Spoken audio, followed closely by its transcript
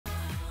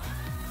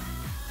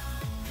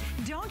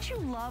Don't you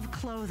love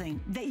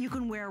clothing that you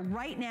can wear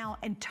right now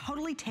and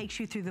totally takes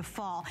you through the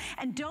fall?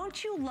 And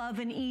don't you love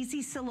an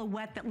easy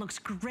silhouette that looks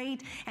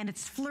great and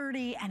it's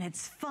flirty and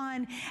it's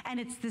fun and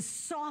it's this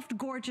soft,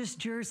 gorgeous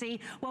jersey?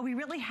 Well, we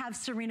really have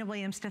Serena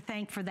Williams to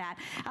thank for that.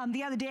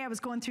 The other day I was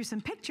going through some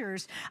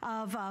pictures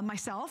of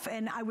myself,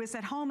 and I was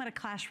at home at a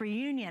class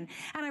reunion,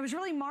 and I was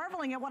really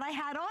marveling at what I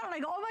had on, and I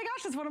go, oh my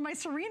gosh, it's one of my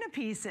Serena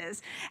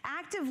pieces.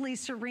 Actively,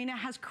 Serena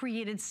has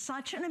created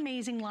such an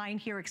amazing line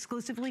here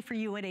exclusively for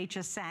you at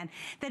HSN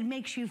that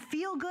makes you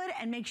feel good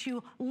and makes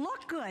you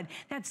look good.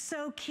 That's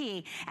so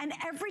key. And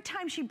every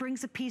time she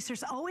brings a piece,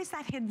 there's always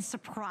that hidden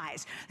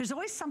surprise. There's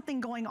always something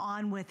going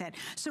on with it.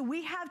 So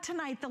we have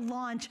tonight the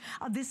launch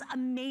of this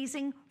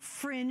amazing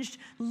fringed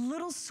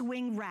little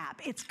swing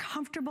wrap. It's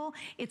comfortable,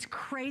 it's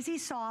crazy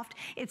soft,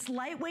 it's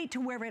lightweight to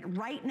wear it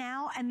right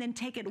now and then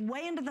take it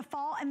way into the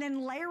fall and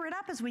then layer it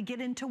up as we get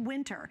into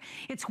winter.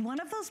 It's one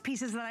of those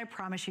pieces that I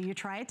promise you, you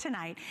try it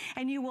tonight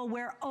and you will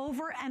wear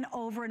over and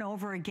over and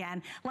over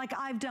again, like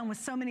I've done with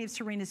so many of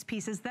Serena's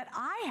pieces that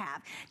I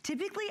have.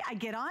 Typically, I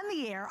get on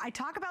the air, I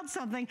talk about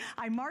something,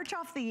 I march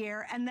off the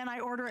air, and then I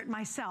order it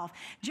myself,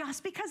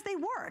 just because they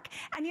work.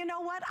 And you know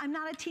what? I'm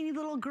not a teeny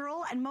little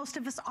girl, and most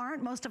of us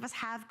aren't. Most of us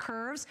have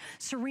curves.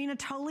 Serena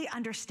totally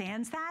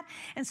understands that,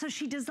 and so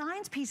she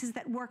designs pieces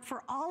that work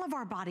for all of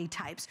our body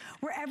types.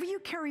 Wherever you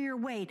carry your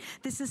weight,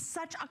 this is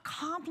such a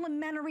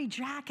complimentary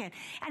jacket,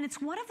 and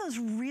it's one of those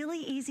really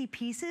easy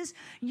pieces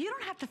you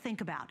don't have to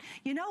think about.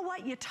 You know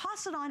what? You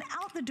toss it on,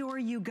 out the door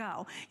you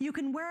go. You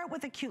can wear it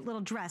with a cute little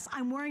dress.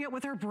 I'm wearing it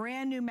with her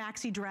brand new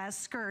maxi dress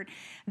skirt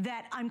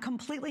that I'm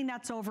completely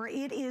nuts over.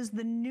 It is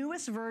the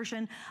newest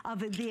version of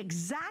the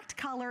exact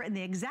color and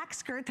the exact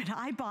skirt that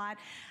I bought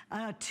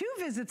 2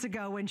 visits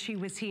ago when she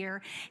was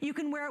here. You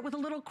can wear it with a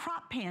little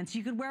crop pants.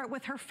 You could wear it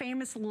with her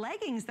famous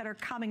leggings that are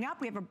coming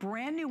up. We have a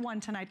brand new one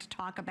tonight to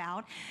talk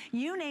about.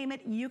 You name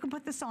it, you can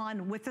put this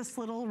on with this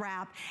little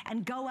wrap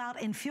and go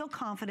out and feel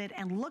confident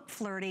and look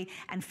flirty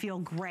and feel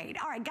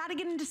great. All right, gotta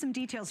get into some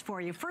details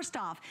for you. First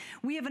off,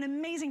 we have an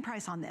amazing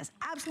price on this.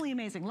 Absolutely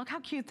amazing. Look how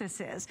cute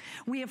this is.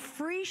 We have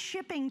free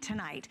shipping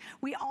tonight.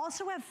 We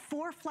also have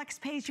 4 flex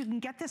pays. You can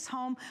get this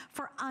home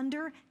for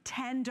under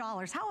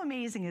 $10. How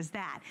amazing is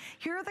that?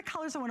 Here are the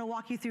colors I want to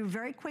walk you through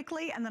very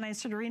quickly, and then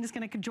Serena's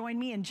going to join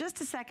me in just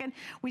a second.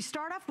 We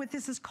start off with,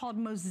 this is called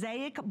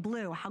Mosaic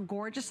Blue. How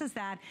gorgeous is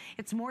that?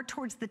 It's more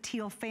towards the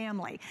teal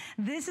family.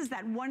 This is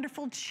that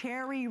wonderful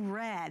cherry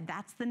red.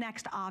 That's the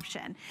next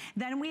option.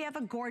 Then we have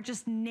a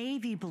gorgeous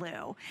navy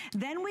blue.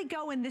 Then we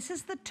go, and this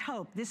is the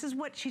taupe. This is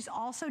what she's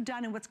also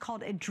done in what's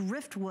called a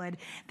driftwood.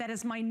 That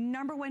is my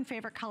 #1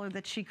 favorite color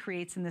that she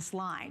creates in this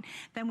line.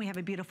 Then we have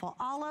a beautiful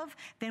olive.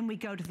 Then we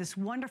go to this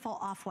wonderful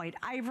off-white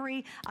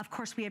ivory. Of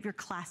course, we have your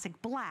classic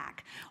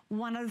black.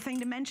 One other thing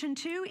to mention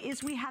too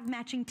is we have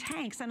matching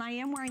tanks, and I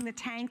am wearing the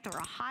tank. They're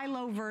a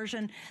high-low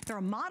version. They're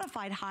a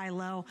modified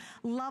high-low.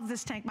 Love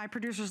this tank. My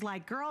producer's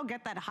like, girl,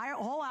 get that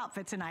whole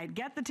outfit tonight.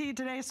 Get the tea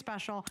today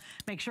special.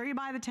 Make sure you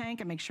buy the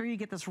tank and make sure you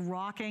get this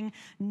rocking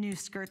new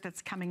skirt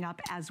that's coming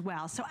up as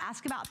well. So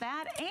ask about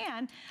that,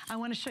 and I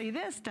want to show you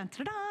this. Dun,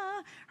 da, da,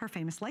 her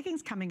famous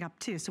leggings coming up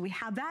too. So we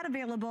have that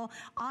available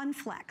on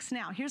Flex.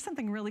 Now, here's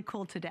something really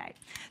cool today.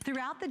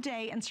 Throughout the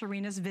day and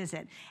Serena's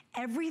visit,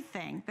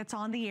 everything that's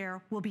on the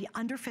air will be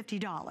under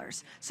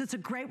 $50. So it's a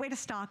great way to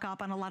stock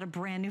up on a lot of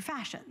brand new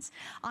fashions.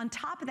 On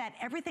top of that,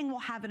 everything will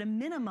have at a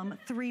minimum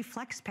 3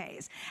 flex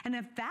pays. And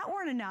if that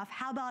weren't enough,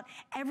 how about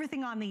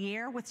everything on the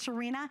air with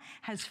Serena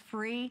has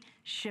free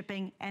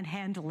shipping and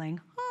handling.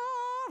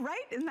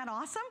 Right? Isn't that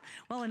awesome?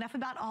 Well, enough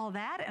about all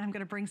that, and I'm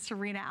going to bring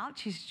Serena out.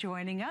 She's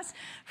joining us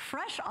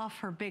fresh off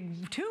her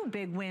 2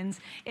 big wins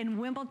in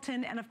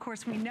Wimbledon, and of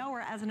course we know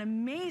her as an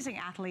amazing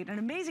athlete, an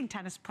amazing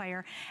tennis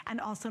player, and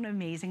also an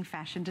amazing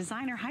fashion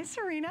designer. Hi,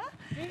 Serena.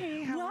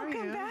 Hey, how are you?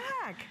 Welcome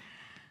back.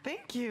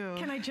 Thank you.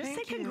 Can I just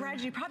say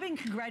congratulations? You've probably been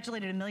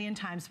congratulated a million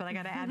times, but I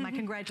got to add my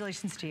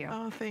congratulations to you.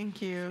 Oh,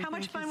 thank you. How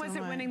much fun was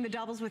it winning the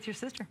doubles with your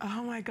sister?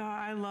 Oh my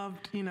God, I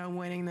loved,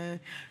 winning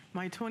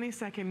my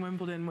 22nd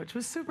Wimbledon, which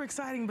was super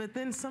exciting, but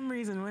then some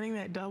reason winning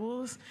that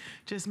doubles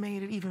just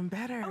made it even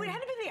better. Oh, it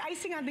hadn't been the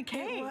icing on the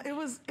cake. It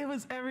was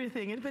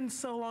everything. It had been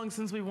so long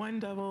since we won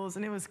doubles,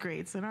 and it was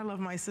great. And I love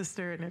my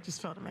sister, and it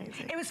just felt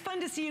amazing. It was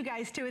fun to see you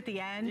guys too at the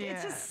end. Yeah.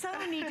 It's just so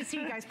neat to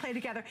see you guys play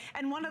together.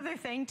 And one other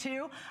thing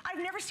too, I've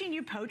never seen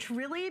you poach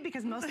really,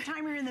 because most of the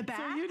time you're in the back.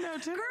 So you know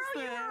too. Girl,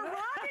 you are a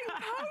rocking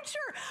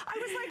poacher. I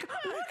was like,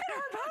 look at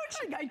her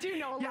poaching. I do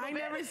know a little bit.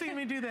 I never seen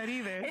me do that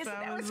either. So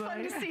it was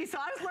fun to see. So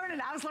I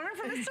was learning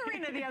from Miss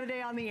Serena the other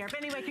day on the air.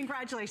 But anyway,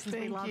 congratulations.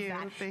 We love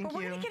that. Thank you. But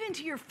we're going to get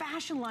into your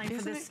fashion line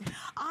for this.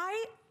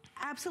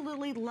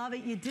 absolutely love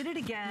it. You did it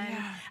again.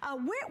 Yeah.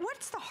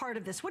 What's the heart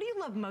of this? What do you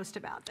love most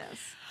about this?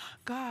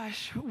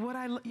 Gosh, what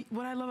I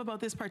love about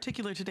this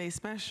particular today's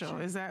special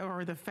is that,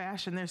 or the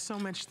fashion, there's so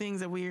much things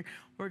that we're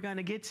going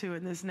to get to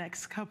in this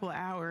next couple of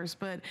hours.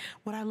 But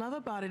what I love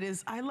about it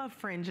is I love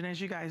Fringe, and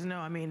as you guys know,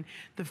 I mean,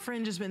 the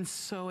Fringe has been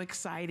so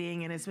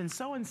exciting and it's been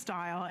so in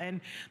style,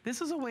 and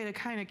this is a way to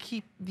kind of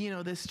keep, you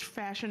know, this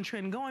fashion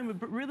trend going,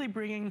 but really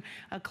bringing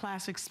a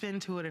classic spin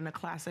to it and a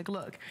classic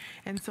look.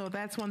 And so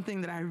that's one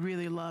thing that I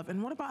really love.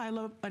 And what about, I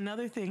love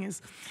another thing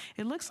is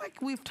it looks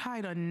like we've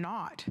tied a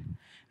knot,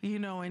 you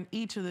know, in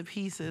each of the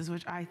pieces,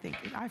 which I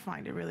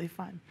find it really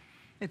fun.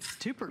 It's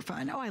super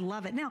fun. Oh, I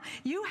love it. Now,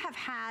 you have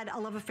had a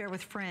love affair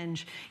with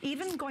Fringe,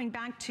 even going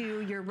back to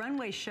your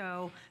runway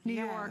show, New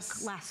York,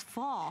 last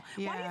fall.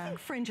 Why do you think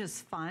Fringe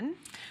is fun?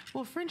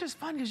 Well, Fringe is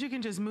fun because you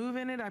can just move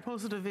in it. I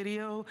posted a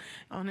video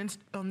on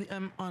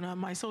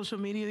my social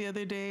media the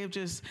other day of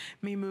just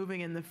me moving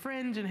in the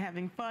Fringe and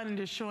having fun and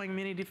just showing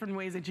many different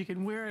ways that you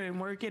can wear it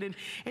and work it. And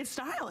it's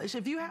stylish.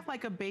 If you have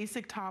like a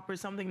basic top or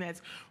something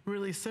that's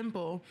really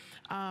simple,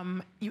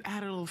 you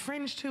add a little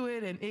fringe to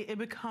it and it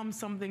becomes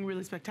something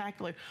really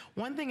spectacular.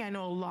 One thing I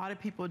know a lot of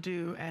people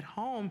do at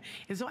home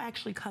is they'll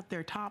actually cut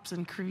their tops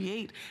and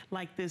create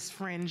like this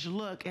fringe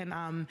look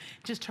and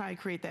just try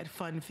to create that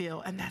fun feel,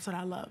 and that's what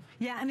I love.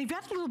 Yeah, and you've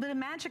got a little bit of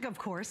magic, of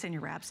course, in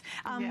your wraps.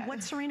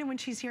 What Serena, when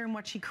she's here and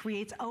what she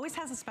creates, always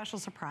has a special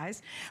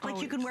surprise.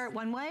 Like you can wear it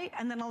one way,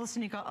 and then all of a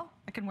sudden you go, oh,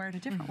 I can wear it a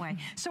different way.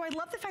 So I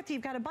love the fact that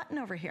you've got a button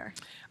over here.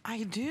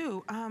 I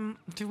do.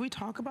 Do we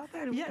talk about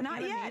that? Yeah,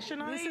 not yet.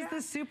 This is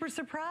the super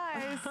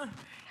surprise.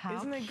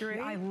 Isn't it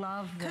great? I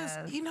love this.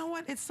 Because you know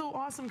what? It's so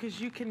awesome because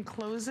you can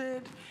close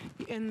it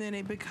and then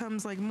it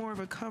becomes like more of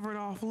a covered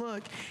off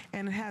look,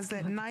 and it has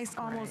that nice,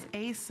 almost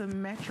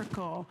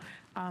asymmetrical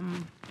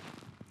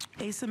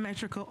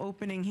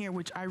opening here,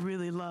 which I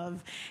really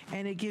love,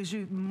 and it gives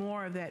you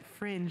more of that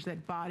fringe,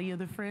 that body of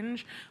the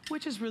fringe,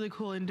 which is really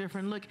cool and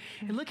different. Look,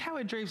 and look how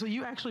it drapes. Well,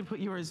 you actually put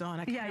yours on.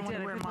 I kind of want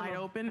to wear mine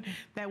open.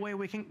 That way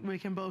we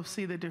can both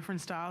see the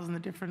different styles and the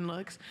different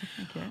looks.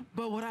 Okay.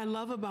 But what I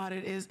love about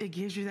it is it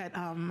gives you that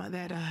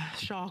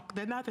shawl,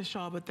 not the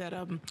shawl, but that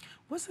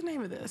what's the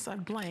name of this? I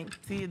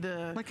blanked.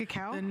 The like a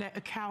cow?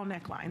 A cow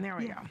neckline. There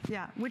we go.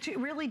 Yeah, which it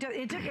really does.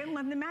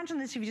 Imagine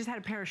this if you just had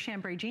a pair of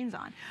chambray jeans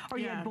on, or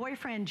you had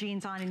boyfriend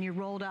jeans on and you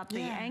rolled up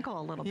the ankle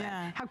a little bit.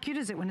 How cute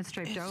is it when it's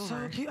draped over? It's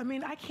so cute. I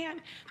mean,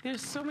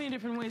 there's so many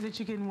different ways that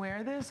you can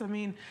wear this. I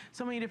mean,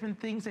 so many different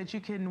things that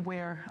you can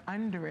wear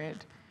under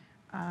it.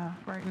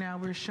 Right now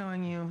we're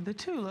showing you the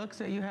two looks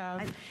that you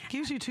have.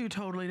 Gives you two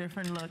totally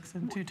different looks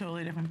and two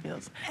totally different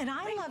feels. And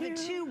I love it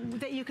too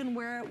that you can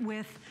wear it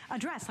with a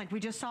dress. Like we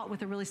just saw it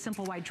with a really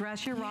simple white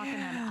dress. You're rocking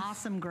an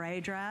awesome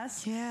gray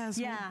dress. Yes.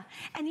 Yeah.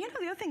 And you know,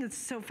 the other thing that's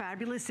so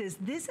fabulous is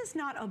this is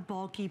not a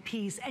bulky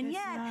piece. And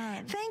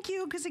yet, thank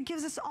you, because it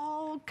gives us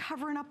all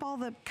covering up all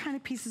the kind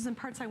of pieces and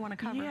parts I want to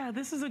cover. Yeah,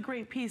 this is a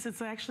great piece.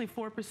 It's actually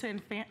 4%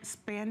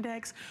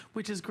 spandex,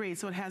 which is great.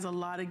 So it has a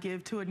lot of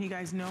give to it. And you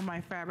guys know my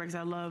fabrics.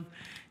 I love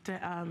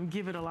to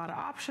give it a lot of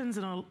options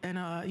and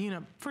you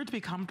know, for it to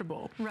be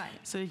comfortable. Right.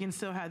 So you can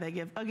still have that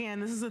give. Again,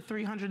 this is a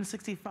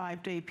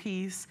 365-day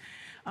piece.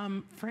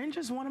 Fringe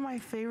is one of my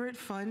favorite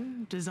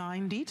fun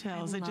design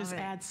details. It just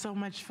adds so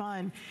much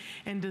fun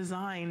and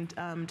design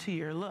to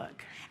your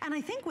look. And I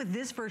think with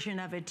this version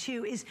of it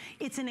too is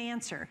it's an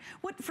answer.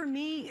 What for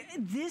me,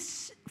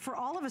 this for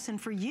all of us and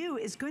for you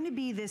is going to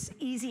be this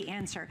easy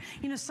answer.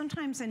 You know,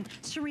 sometimes, and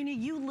Serena,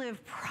 you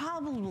live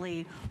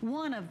probably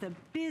one of the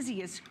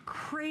busiest,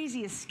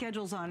 craziest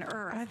schedules on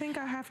earth. I think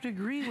I have to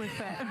agree with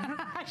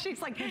that.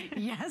 She's like,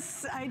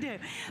 yes, I do.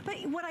 But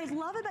what I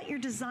love about your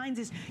designs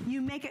is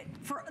you make it,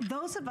 for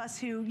those of us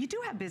who, you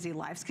do have busy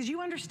lives, because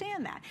you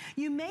understand that.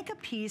 You make a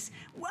piece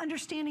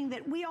understanding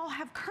that we all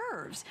have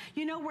curves.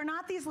 You know, we're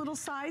not these little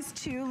size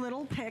 2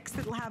 little picks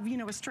that have, you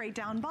know, a straight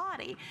down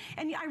body.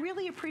 And I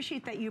really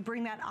appreciate that you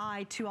bring that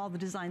eye to all the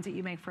designs that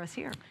you make for us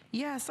here.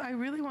 Yes, I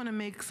really want to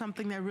make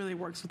something that really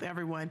works with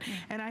everyone.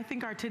 And I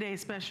think our today's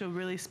special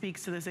really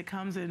speaks to this. It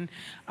comes in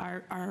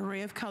our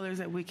array of colors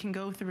that we can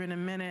go through in a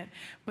minute,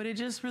 but it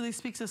just really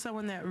speaks to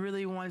someone that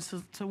really wants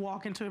to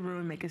walk into a room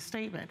and make a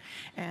statement.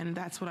 And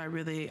that's what I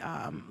really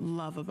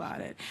love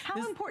about it.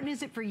 How important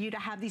is it for you to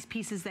have these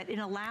pieces that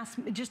in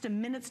just a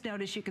minute's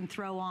notice you can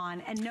throw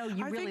on and know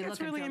you really look and feel good? I think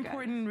it's really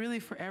important really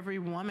for every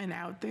woman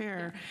out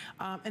there.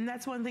 And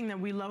that's one thing that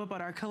we love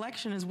about our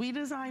collection is we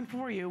design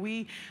for you.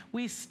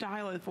 We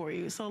style it for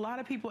you. So a lot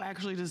of people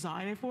actually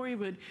design it for you,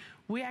 but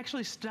we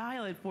actually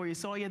style it for you.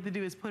 So all you have to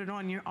do is put it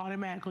on, you're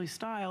automatically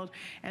styled,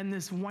 and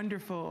this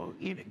wonderful,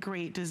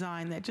 great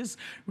design that just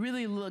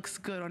really looks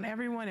good on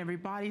everyone, every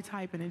body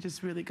type, and it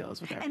just really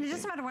goes with everything. And it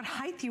doesn't matter what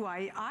height you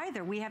are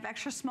either. We have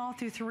extra small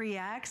through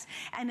 3X.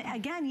 And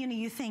again, you know,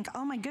 you think,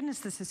 oh my goodness,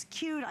 this is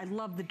cute. I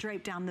love the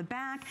drape down the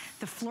back,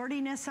 the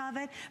flirtiness of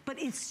it,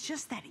 but it's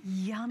just that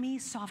yummy,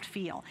 soft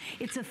feel.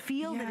 It's a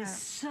feel that is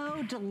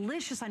so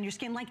delicious on your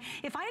skin. Like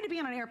if I had to be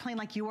on an airplane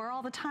like you are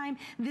all the time,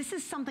 this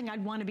is something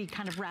I'd want to be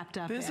kind of wrapped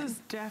up in. This is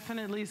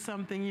definitely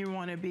something you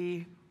want to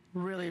be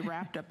really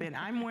wrapped up in.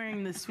 I'm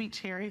wearing the sweet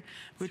cherry,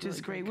 which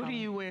is great. What are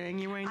you wearing?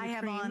 You're wearing the cream? I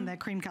have on the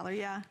cream color,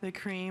 yeah. The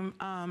cream.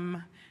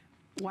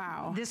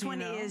 Wow. This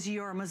one is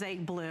your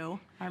mosaic blue.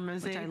 Our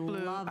mosaic blue.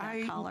 I love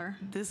that color.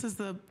 This is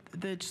the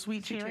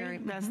sweet cherry.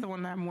 That's the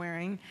one that I'm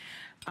wearing.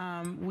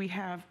 We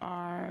have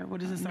our,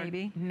 what is this?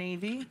 Navy.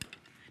 Navy.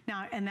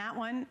 Now, and that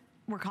one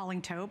we're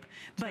calling taupe,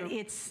 but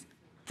it's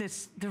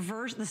it's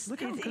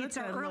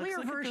an earlier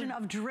version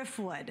of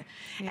driftwood.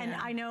 Yeah. And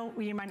I know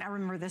you might not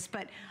remember this,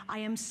 but I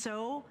am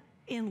so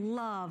in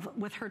love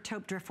with her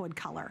taupe driftwood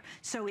color.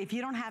 So if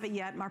you don't have it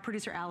yet, my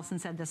producer Allison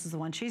said this is the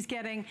one she's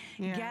getting.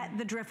 Yeah. Get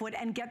the driftwood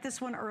and get this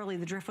one early.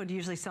 The driftwood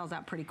usually sells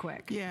out pretty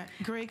quick. Yeah,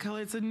 great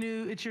color. It's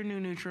your new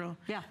neutral.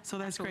 Yeah, so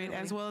that's great.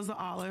 As well as the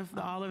olive.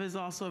 The olive is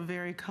also a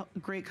very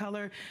great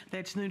color.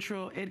 That's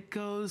neutral. It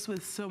goes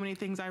with so many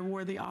things. I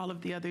wore the olive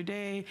the other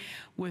day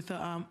with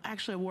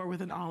actually I wore it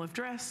with an olive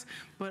dress,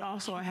 but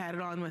also I had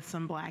it on with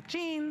some black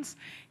jeans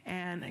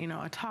and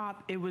a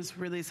top. It was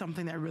really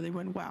something that really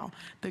went well.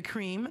 The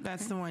cream,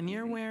 that's the one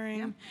you're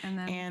wearing,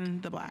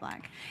 and the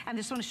black. And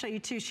just want to show you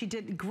too, she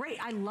did great.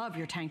 I love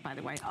your tank, by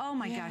the way. Oh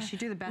my gosh, you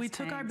do the best. We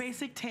took our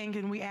basic tank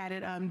and we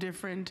added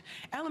different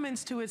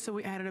elements to it. So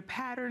we added a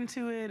pattern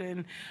to it,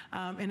 and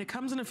it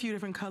comes in a few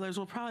different colors.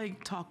 We'll probably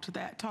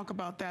talk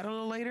about that a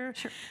little later.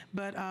 Sure.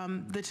 But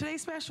the Today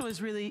Special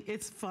is really,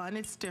 it's fun,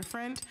 it's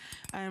different.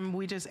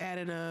 We just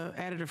added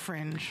a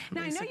fringe.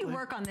 Now basically. I know you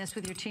work on this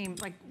with your team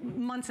like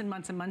months and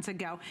months and months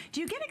ago.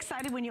 Do you get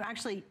excited when you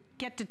actually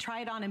get to try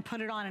it on and put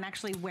it on and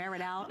actually wear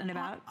it out and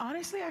about?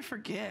 Honestly, I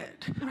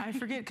forget. I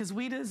forget because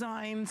we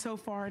design so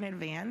far in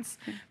advance.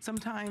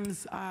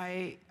 Sometimes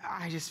I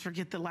just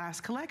forget the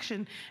last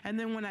collection. And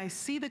then when I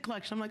see the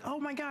collection, I'm like, oh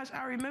my gosh,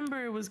 I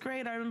remember it was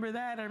great. I remember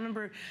that. I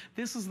remember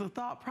this was the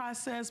thought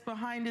process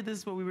behind it. This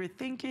is what we were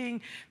thinking.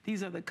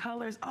 These are the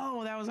colors.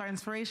 Oh, that was our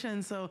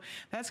inspiration. So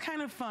that's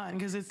kind of fun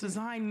because it's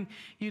design.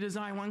 You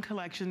design one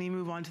collection, then you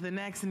move on to the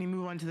next, and you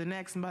move on to the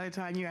next. And by the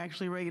time you're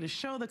actually ready to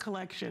show the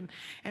collection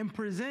and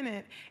present it,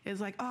 it's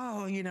like,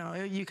 oh,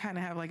 you kind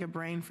of have like a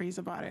brain freeze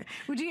about it.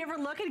 Would you ever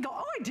look and go,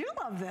 oh, I do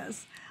love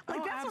this?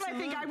 Like, that's absolutely. What I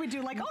think I would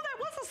do. Like, oh, that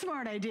was a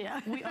smart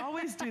idea. We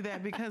always do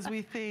that because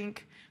we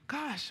think,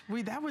 gosh,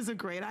 that was a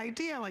great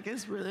idea. Like,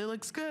 this really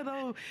looks good.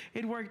 Oh,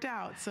 it worked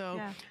out.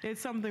 So it's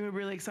something we're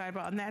really excited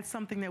about. And that's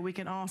something that we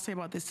can all say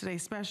about this Today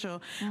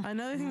Special.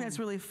 Another thing that's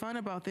really fun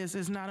about this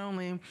is not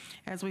only,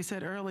 as we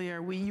said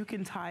earlier, you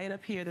can tie it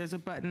up here. There's a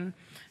button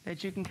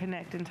that you can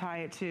connect and tie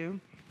it to,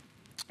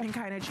 and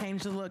kind of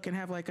change the look and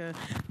have like a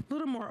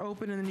little more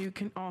open, and then you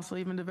can also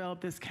even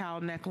develop this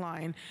cowl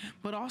neckline.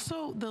 But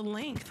also the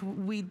length,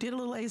 we did a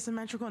little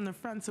asymmetrical in the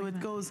front, so it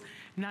goes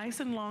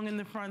nice and long in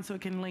the front so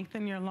it can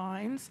lengthen your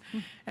lines.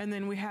 And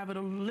then we have it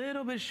a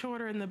little bit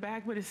shorter in the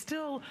back, but it's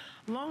still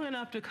long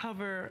enough to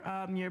cover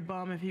your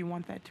bum if you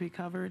want that to be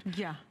covered.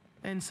 Yeah.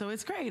 And so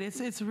it's great.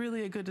 It's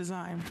really a good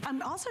design.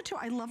 Also, too,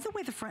 I love the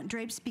way the front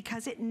drapes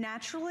because it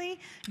naturally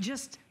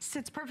just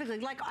sits perfectly.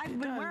 Like,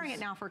 I've been wearing it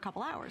now for a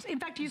couple hours. In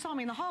fact, you saw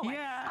me in the hallway.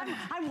 Yeah.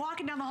 I'm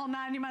walking down the hall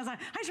 90 miles an hour.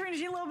 Hi, Serena,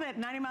 just a little bit,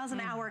 90 miles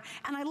an hour.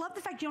 And I love the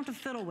fact you don't have to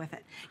fiddle with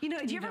it. Do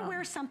you ever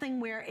wear something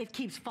where it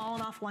keeps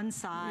falling off one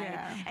side?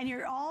 Yeah. And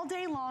you're all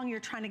day long, you're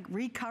trying to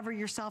recover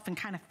yourself and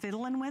kind of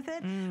fiddling with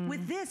it.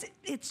 With this,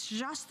 it's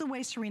just the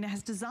way Serena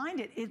has designed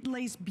it. It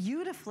lays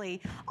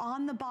beautifully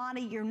on the body.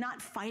 You're not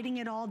fighting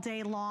it all day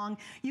long.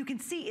 You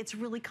can see it's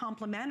really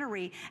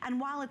complementary, and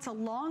while it's a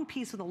long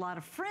piece with a lot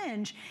of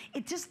fringe,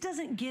 it just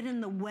doesn't get in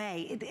the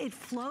way. It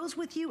flows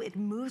with you, it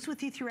moves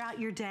with you throughout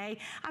your day.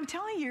 I'm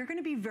telling you, you're going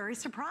to be very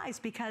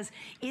surprised because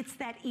it's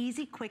that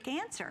easy, quick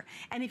answer.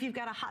 And if you've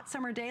got a hot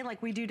summer day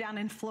like we do down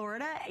in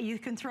Florida, you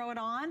can throw it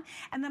on.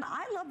 And then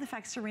I love the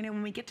fact, Serena,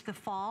 when we get to the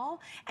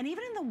fall, and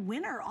even in the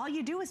winter, all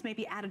you do is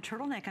maybe add a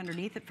turtleneck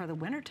underneath it for the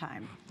winter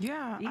time.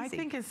 Yeah, easy. I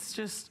think it's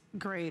just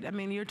great. I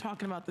mean, you're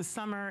talking about the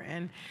summer,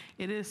 and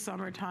it is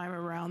summertime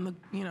around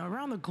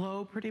the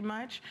globe pretty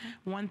much.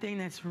 One thing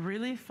that's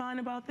really fun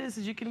about this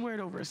is you can wear it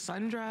over a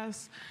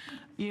sundress.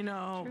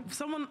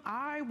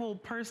 I will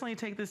personally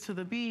take this to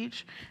the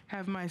beach,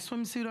 have my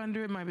swimsuit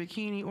under it, my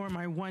bikini, or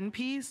my one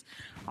piece.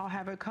 I'll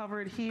have it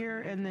covered here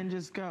and then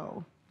just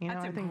go.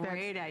 That's a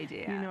great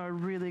idea. A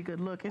really good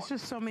look. It's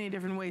just so many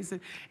different ways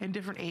and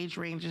different age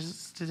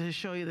ranges to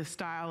show you the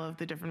style of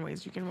the different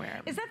ways you can wear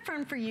it. Is that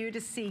fun for you to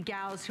see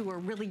gals who are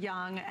really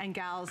young and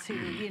gals who,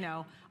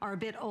 are a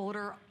bit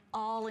older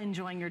all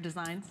enjoying your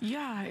designs?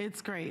 Yeah,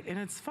 it's great. And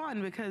it's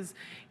fun because,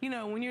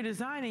 when you're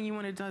designing, you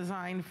want to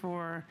design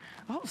for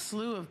a whole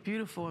slew of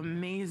beautiful,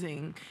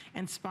 amazing,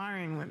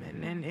 inspiring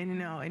women.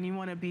 And you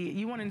want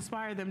to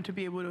inspire them to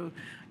be able to,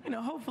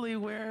 hopefully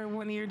wear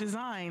one of your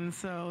designs.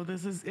 So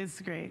it's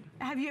great.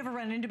 Have you ever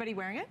run into anybody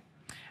wearing it?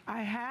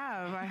 I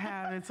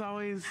have. It's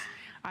always,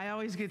 I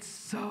always get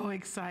so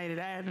excited.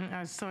 I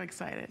was so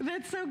excited.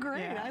 That's so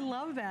great. Yeah. I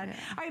love that. Yeah.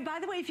 All right, by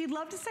the way, if you'd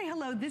love to say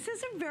hello, this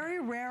is a very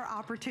rare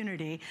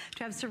opportunity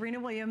to have Serena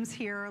Williams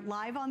here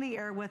live on the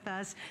air with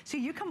us. So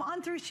you come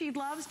on through. She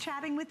loves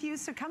chatting with you.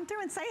 So come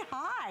through and say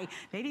hi.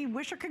 Maybe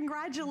wish her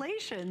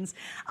congratulations.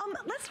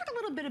 Let's talk a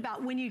little bit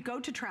about when you go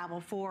to travel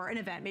for an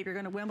event. Maybe you're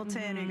going to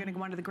Wimbledon or you're going to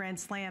go on to the Grand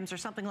Slams or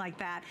something like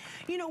that.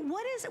 You know,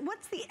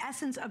 what's the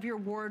essence of your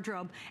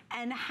wardrobe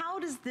and how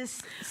does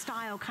this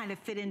style kind of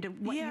fit into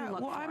what you look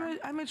for?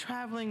 I'm a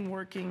traveling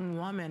working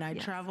woman. I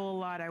travel a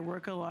lot, I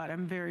work a lot,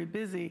 I'm very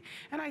busy.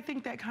 And I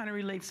think that kind of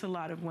relates to a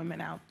lot of women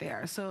out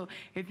there. So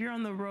if you're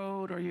on the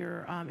road or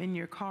you're in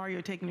your car,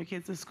 you're taking your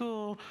kids to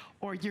school,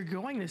 or you're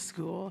going to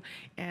school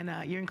and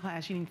you're in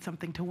class, you need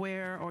something to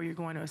wear, or you're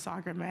going to a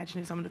soccer match,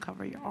 you need something to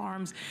cover your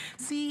arms.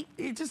 See,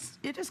 it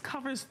just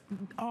covers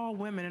all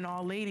women and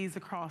all ladies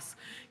across,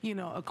 you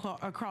know,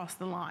 across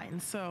the line.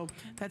 So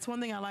that's one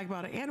thing I like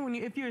about it. And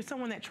if you're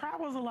someone that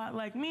travels a lot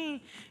like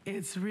me,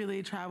 it's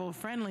really travel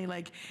friendly.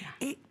 Like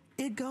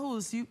it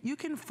goes, you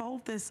can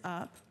fold this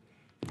up.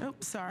 Oh,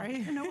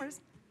 sorry. No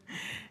worries.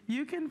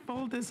 You can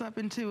fold this up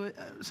into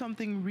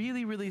something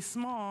really, really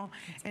small,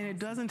 and it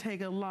doesn't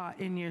take a lot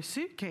in your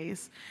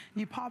suitcase.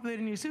 You pop it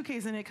in your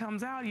suitcase and it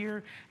comes out,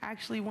 you're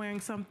actually wearing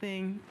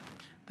something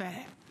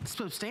that's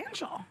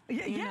substantial.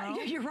 Yeah,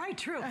 you're right,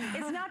 true.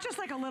 It's not just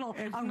like a little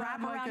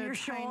wrap around your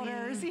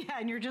shoulders. Yeah,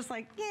 and you're just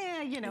like,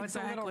 yeah, you know,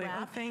 exactly. It's a little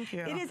wrap. Oh, thank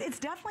you. It's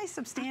definitely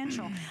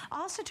substantial.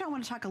 Also, I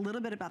want to talk a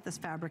little bit about this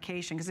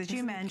fabrication, because as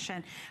you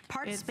mentioned,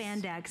 part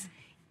spandex,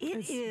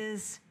 it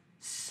is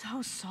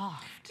so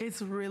soft.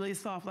 It's really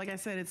soft. Like I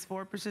said, it's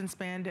 4%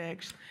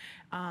 spandex,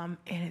 and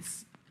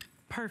it's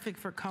perfect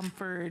for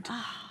comfort,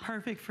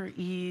 perfect for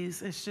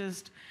ease. It's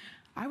just,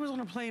 I was on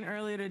a plane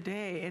earlier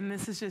today, and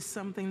this is just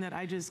something that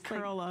I just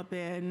curl up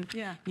in.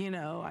 Yeah. You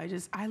know,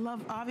 I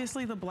love,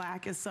 obviously the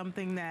black is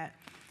something that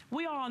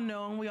we all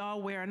know and we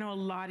all wear. I know a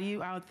lot of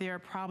you out there are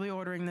probably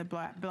ordering the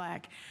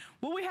black.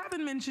 What we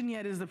haven't mentioned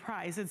yet is the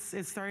price. It's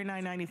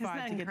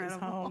 $39.95 to get this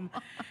home.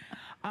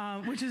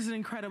 Which is an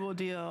incredible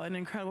deal, an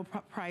incredible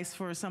price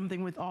for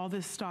something with all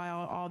this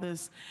style, all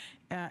this,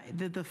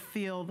 the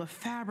feel, the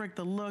fabric,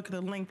 the look,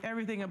 the length,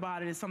 everything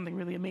about it is something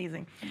really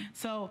amazing.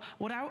 So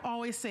what I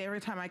always say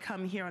every time I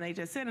come here on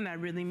HSN, and I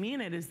really mean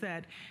it, is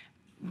that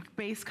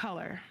base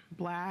color,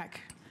 black,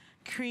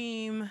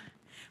 cream,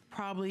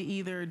 probably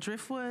either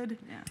driftwood.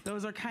 Yeah.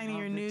 Those are kind of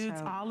your nudes.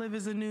 Olive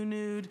is a new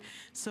nude.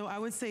 So I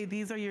would say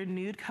these are your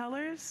nude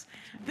colors.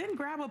 Then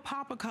grab a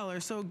pop of color.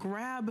 So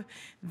grab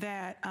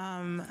that,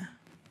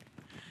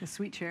 the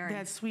sweet cherry.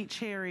 That sweet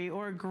cherry,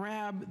 or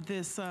grab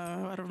this,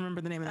 I don't remember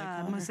the name of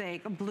that color.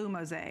 Mosaic, blue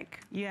mosaic.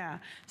 Yeah,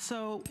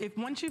 so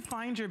once you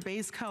find your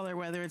base color,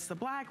 whether it's the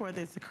black,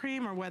 whether it's the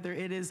cream, or whether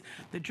it is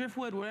the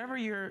driftwood, whatever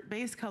your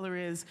base color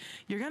is,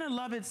 you're gonna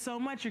love it so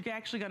much, you're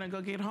actually gonna go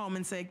get home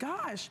and say,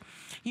 gosh,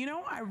 you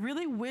know, I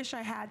really wish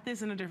I had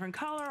this in a different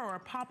color or a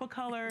pop of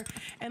color.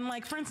 And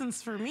like, for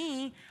instance, for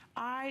me,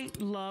 I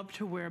love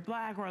to wear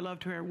black, or I love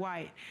to wear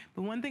white.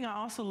 But one thing I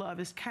also love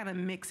is kind of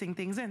mixing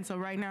things in. So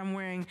right now I'm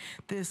wearing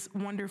this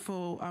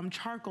wonderful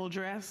charcoal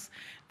dress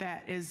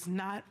that is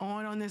not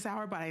on this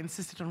hour, but I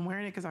insisted on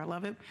wearing it because I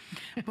love it.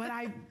 But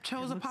I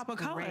chose a pop of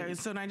color.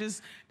 So I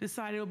just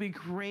decided it would be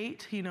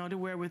great, you know, to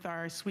wear with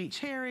our sweet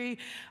cherry.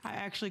 I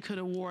actually could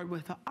have worn it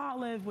with the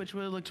olive, which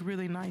would have looked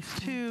really nice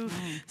too.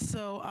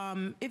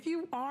 So if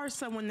you are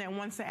someone that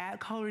wants to add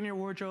color in your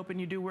wardrobe and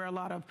you do wear a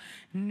lot of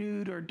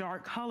nude or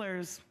dark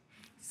colors,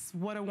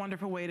 what a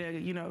wonderful way to,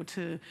 you know,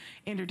 to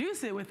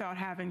introduce it without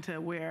having to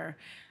wear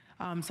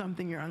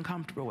something you're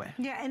uncomfortable with.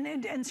 Yeah,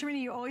 and Serena,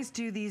 you always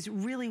do these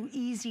really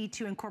easy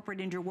to incorporate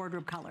into your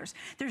wardrobe colors.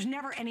 There's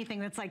never anything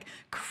that's like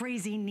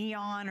crazy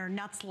neon or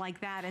nuts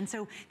like that. And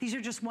so these are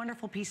just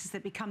wonderful pieces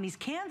that become these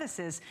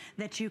canvases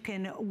that you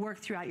can work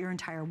throughout your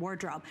entire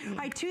wardrobe. All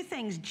right, two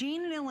things.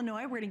 Jean in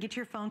Illinois, we're gonna get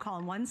your phone call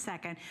in 1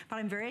 second, but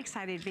I'm very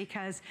excited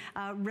because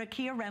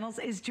Rakia Reynolds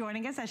is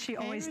joining us, as she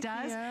always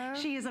does.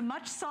 She is a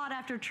much sought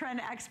after trend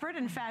expert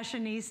and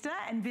fashionista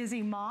and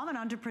busy mom and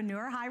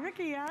entrepreneur. Hi,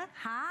 Rakia.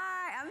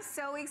 Hi, I'm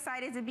so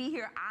excited to be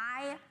here.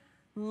 I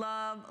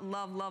love,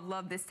 love, love,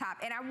 love this top.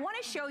 And I want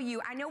to show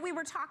you, I know we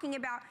were talking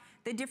about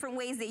the different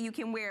ways that you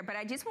can wear it, but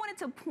I just wanted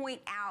to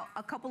point out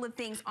a couple of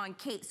things on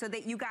Kate so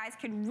that you guys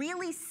can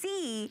really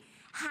see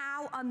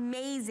how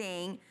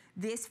amazing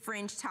this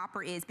fringe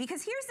topper is.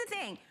 Because here's the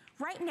thing.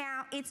 Right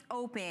now, it's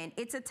open,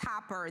 it's a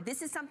topper.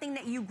 This is something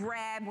that you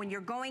grab when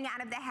you're going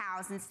out of the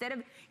house. Instead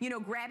of, you know,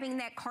 grabbing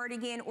that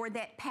cardigan or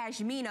that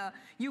pashmina,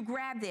 you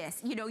grab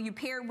this. You know, you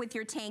pair it with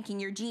your tank and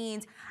your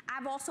jeans.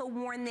 I've also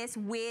worn this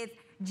with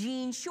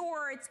jean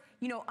shorts,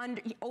 you know,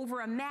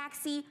 over a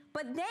maxi.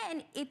 But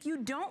then, if you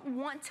don't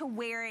want to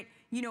wear it,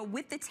 you know,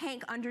 with the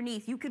tank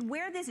underneath, you could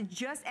wear this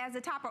just as a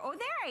topper. Oh,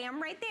 there I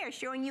am right there,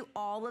 showing you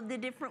all of the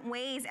different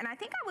ways. And I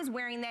think I was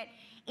wearing that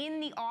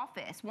in the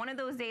office. One of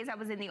those days I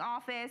was in the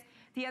office.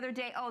 The other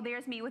day, oh,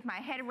 there's me with my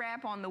head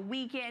wrap on the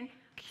weekend.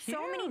 Cute.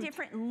 So many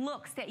different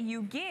looks that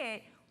you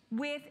get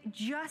with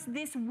just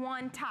this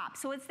one top.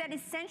 So it's that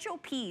essential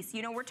piece.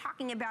 You know, we're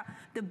talking about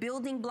the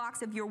building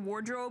blocks of your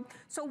wardrobe.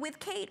 So with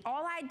Kate,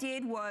 all I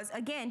did was,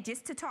 again,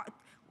 just to talk,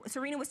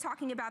 Serena was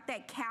talking about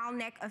that cow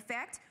neck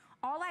effect.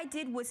 All I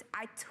did was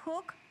I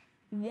took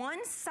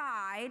one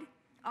side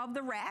of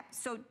the wrap,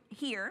 so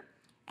here,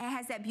 it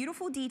has that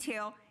beautiful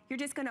detail. You're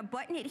just gonna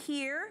button it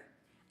here,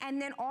 and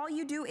then all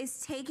you do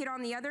is take it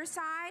on the other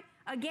side.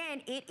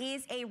 Again, it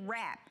is a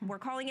wrap. We're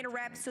calling it a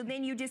wrap, so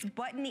then you just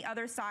button the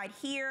other side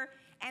here,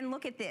 and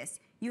look at this.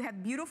 You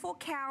have beautiful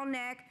cow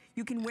neck.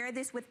 You can wear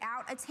this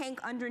without a tank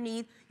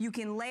underneath. You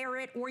can layer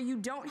it, or you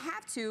don't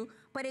have to,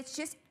 but it's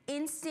just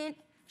instant,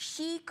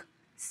 chic,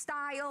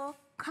 style,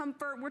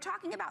 comfort. We're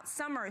talking about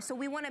summer, so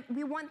we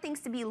want things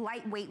to be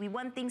lightweight. We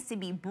want things to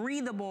be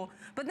breathable,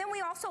 but then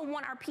we also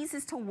want our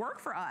pieces to work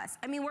for us.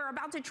 I mean, we're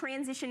about to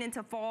transition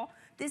into fall.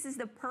 This is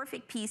the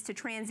perfect piece to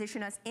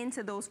transition us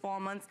into those fall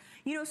months.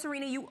 You know,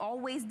 Serena, you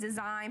always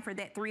design for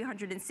that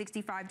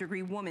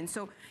 365-degree woman.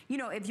 So, you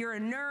know, if you're a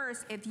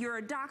nurse, if you're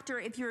a doctor,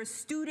 if you're a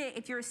student,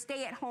 if you're a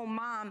stay-at-home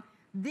mom,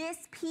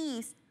 this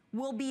piece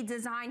will be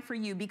designed for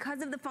you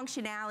because of the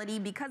functionality,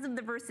 because of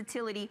the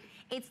versatility.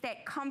 It's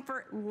that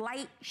comfort,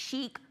 light,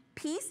 chic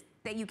piece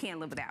that you can't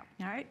live without.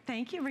 All right,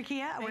 thank you,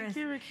 Rakia. Thank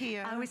you,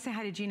 Rakia. I always say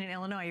hi to Jean in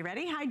Illinois. You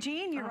ready? Hi,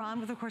 Jean. You're on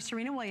with, of course,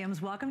 Serena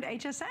Williams. Welcome to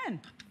HSN.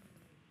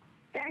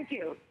 Thank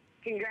you.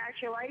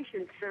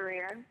 Congratulations,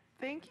 Serena.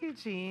 Thank you,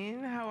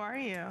 Jean. How are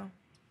you?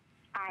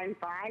 I'm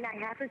fine. I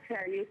have to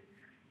tell you,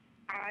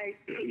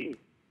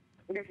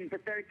 this is the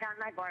third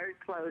time I've ordered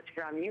clothes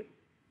from you.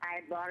 I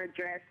had bought a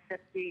dress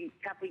a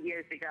couple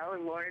years ago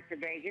and wore it to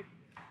Vegas,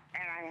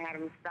 and I had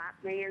them stop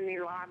me in the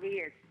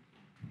lobby at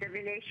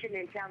Divination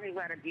and tell me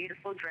what a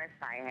beautiful dress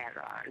I had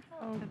on.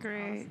 Oh, that's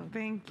great. Awesome.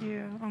 Thank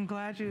you. I'm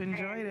glad you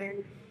enjoyed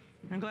it.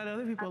 I'm glad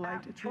other people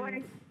liked it,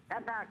 too.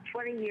 About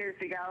 20 years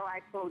ago, I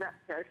pulled up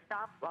to a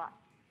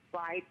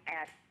stoplight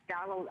at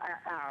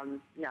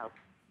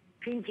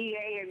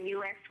PGA and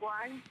US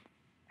 1,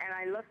 and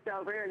I looked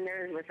over, and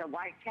there was a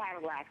white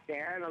Cadillac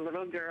there and a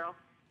little girl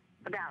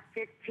about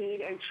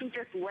 15, and she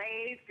just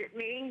waved at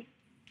me,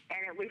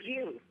 and it was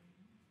you.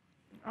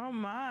 Oh,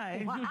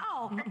 my.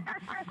 Wow.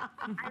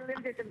 I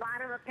lived at the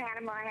bottom of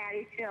Panama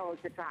Hattie Hill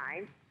at the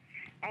time,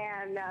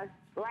 and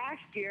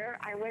last year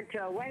I went to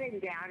a wedding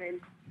down in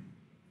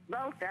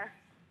Boca,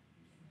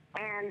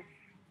 and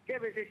there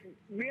was this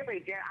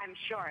really, I'm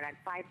short, I'm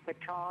 5 foot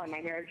tall, and my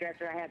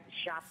hairdresser, I had to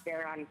shop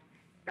there on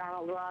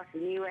Donald Ross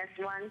and US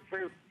 1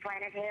 for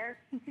Planet Hair,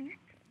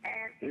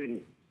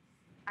 and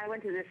I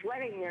went to this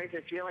wedding. There was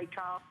this really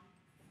tall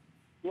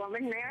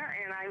woman there,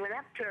 and I went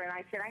up to her, and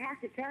I said, I have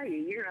to tell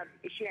you,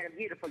 she had a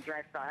beautiful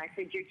dress on. I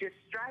said, you're just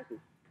striking.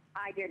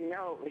 I didn't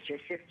know it was your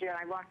sister, and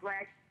I walked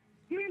by.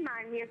 You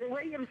remind me of the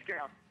Williams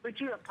girl. Would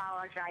you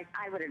apologize?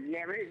 I would have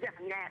never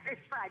done that if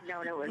I'd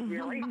known it was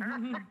really her.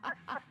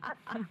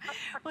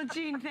 Well,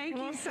 Jean, thank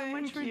you so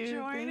much for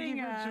joining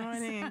us. Thank you for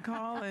joining and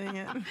calling.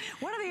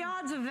 What are the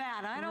odds of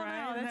that? I don't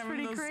know. That's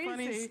pretty crazy.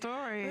 Funny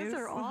stories. Those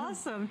are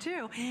awesome,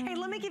 too. Hey,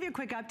 let me give you a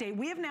quick update.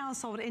 We have now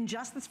sold, in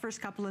just this first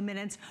couple of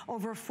minutes,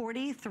 over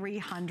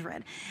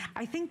 4,300.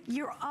 I think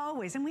you're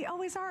always, and we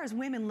always are as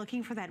women,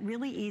 looking for that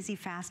really easy,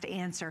 fast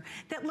answer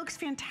that looks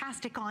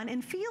fantastic on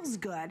and feels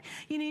good.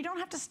 You know, you don't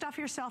have to stuff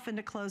yourself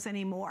into clothes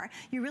anymore.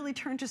 You really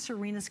turn to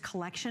Serena's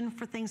collection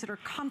for things that are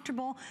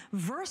comfortable,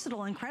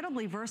 versatile,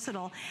 incredibly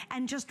versatile,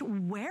 and just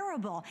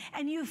wearable.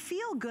 And you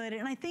feel good.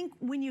 And I think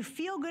when you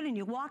feel good and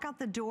you walk out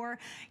the door,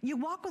 you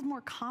walk with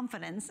more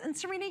confidence. And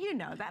Serena, you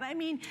know that. I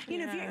mean,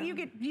 you know, if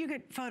you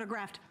get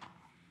photographed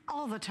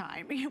all the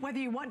time, whether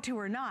you want to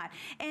or not.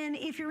 And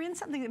if you're in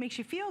something that makes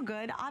you feel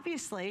good,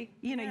 obviously,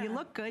 you know, you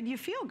look good, you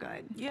feel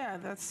good. Yeah,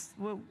 that's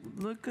what,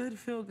 look good,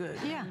 feel good.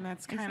 Yeah, and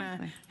that's kind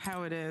of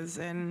how it is.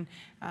 And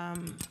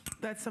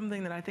that's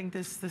something that I think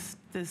this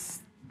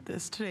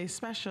today's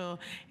special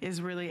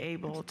is really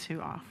able to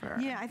offer.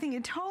 Yeah, I think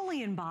it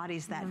totally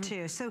embodies that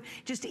too. So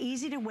just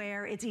easy to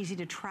wear, it's easy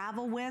to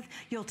travel with.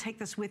 You'll take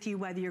this with you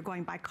whether you're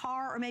going by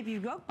car or maybe you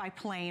go by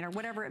plane or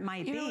whatever it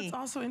might be. You know what's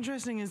also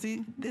interesting is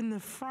in the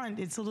front,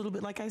 it's a little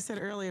bit, like I said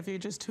earlier, if you're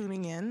just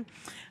tuning in,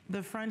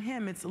 the front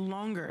hem, it's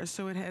longer,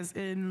 so it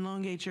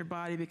elongates your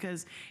body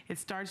because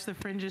the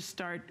fringes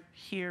start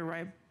here,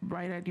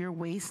 right at your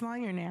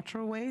waistline, your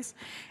natural waist,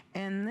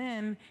 and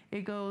then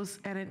it goes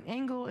at an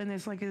angle, and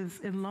there's like this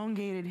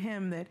elongated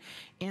hem that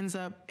ends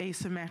up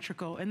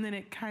asymmetrical, and then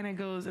it kind of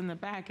goes in the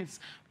back,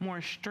 it's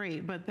more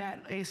straight, but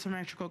that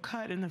asymmetrical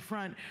cut in the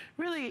front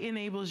really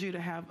enables you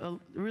to have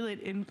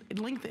it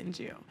lengthens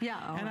you. Yeah.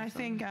 Oh, and I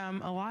think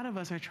a lot of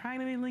us are trying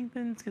to be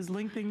lengthened because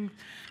lengthening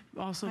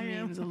also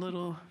means a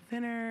little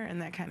thinner,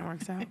 and that kind of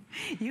works out.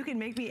 You can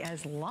make me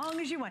as long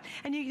as you want,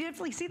 and you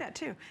definitely see that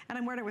too. And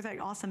I'm wearing it with that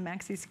awesome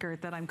maxi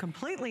skirt that I'm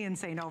completely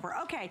insane over.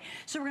 Okay,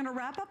 so we're gonna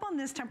wrap up on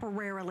this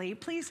temporarily.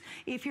 Please,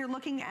 if you're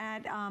looking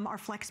at our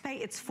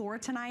FlexPay, it's 4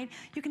 tonight.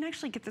 You can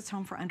actually get this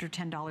home for under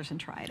 $10 and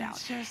try it out.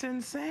 It's just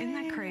insane.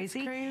 Isn't that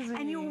crazy? Crazy.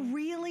 And you'll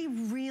really,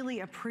 really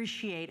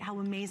appreciate how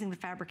amazing the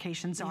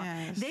fabrications are.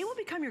 Yes. They will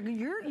become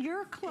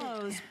your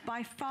clothes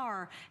by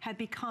far have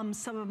become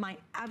some of my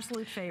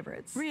absolute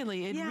favorites.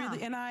 Really,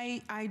 really, and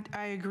I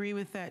agree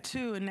with that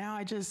too. And now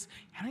I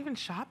don't even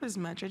shop as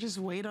much. I just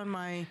wait on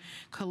my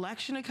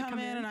collection to come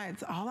in, and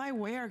it's all I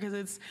wear because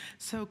it's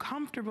so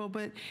comfortable.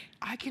 But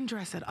I can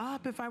dress it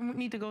up if I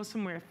need to go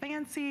somewhere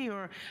fancy,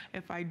 or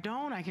if I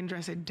don't, I can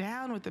dress it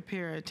down with a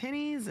pair of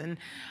tennies. And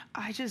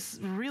I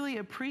just really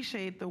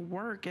appreciate the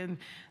work and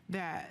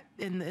that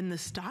in the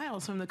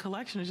styles from the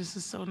collection. It just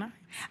is so nice.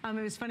 It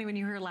was funny when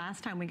you were here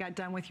last time, we got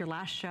done with your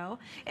last show,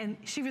 and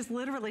she was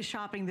literally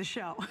shopping the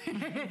show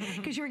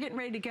because you were getting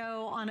ready to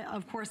go on,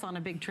 of course, on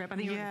a big trip. I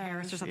think you were in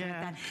Paris or something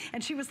like that.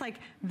 And she was like,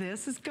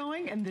 this is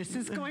going and this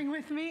is going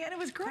with me. And it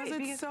was great.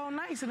 Because it's so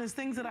nice. And it's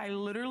things that I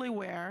literally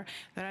wear,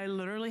 that I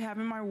literally have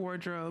in my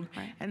wardrobe,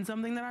 and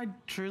something that I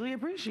truly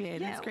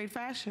appreciate. It's great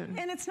fashion.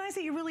 And it's nice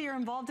that you really are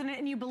involved in it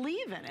and you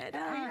believe in it.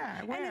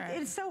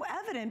 And it's so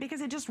evident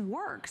because it just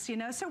works, you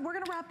know? So we're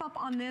going to wrap up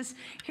on this.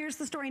 Here's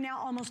the story now.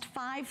 Almost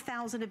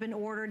 5,000 have been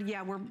ordered.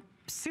 Yeah, we're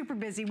super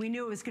busy. We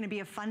knew it was going to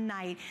be a fun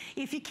night.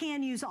 If you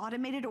can, use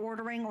automated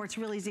ordering, or it's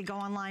real easy. Go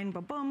online,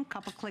 boom, boom,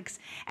 couple clicks,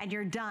 and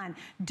you're done.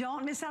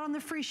 Don't miss out on the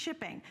free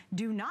shipping.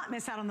 Do not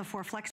miss out on the 4 Flex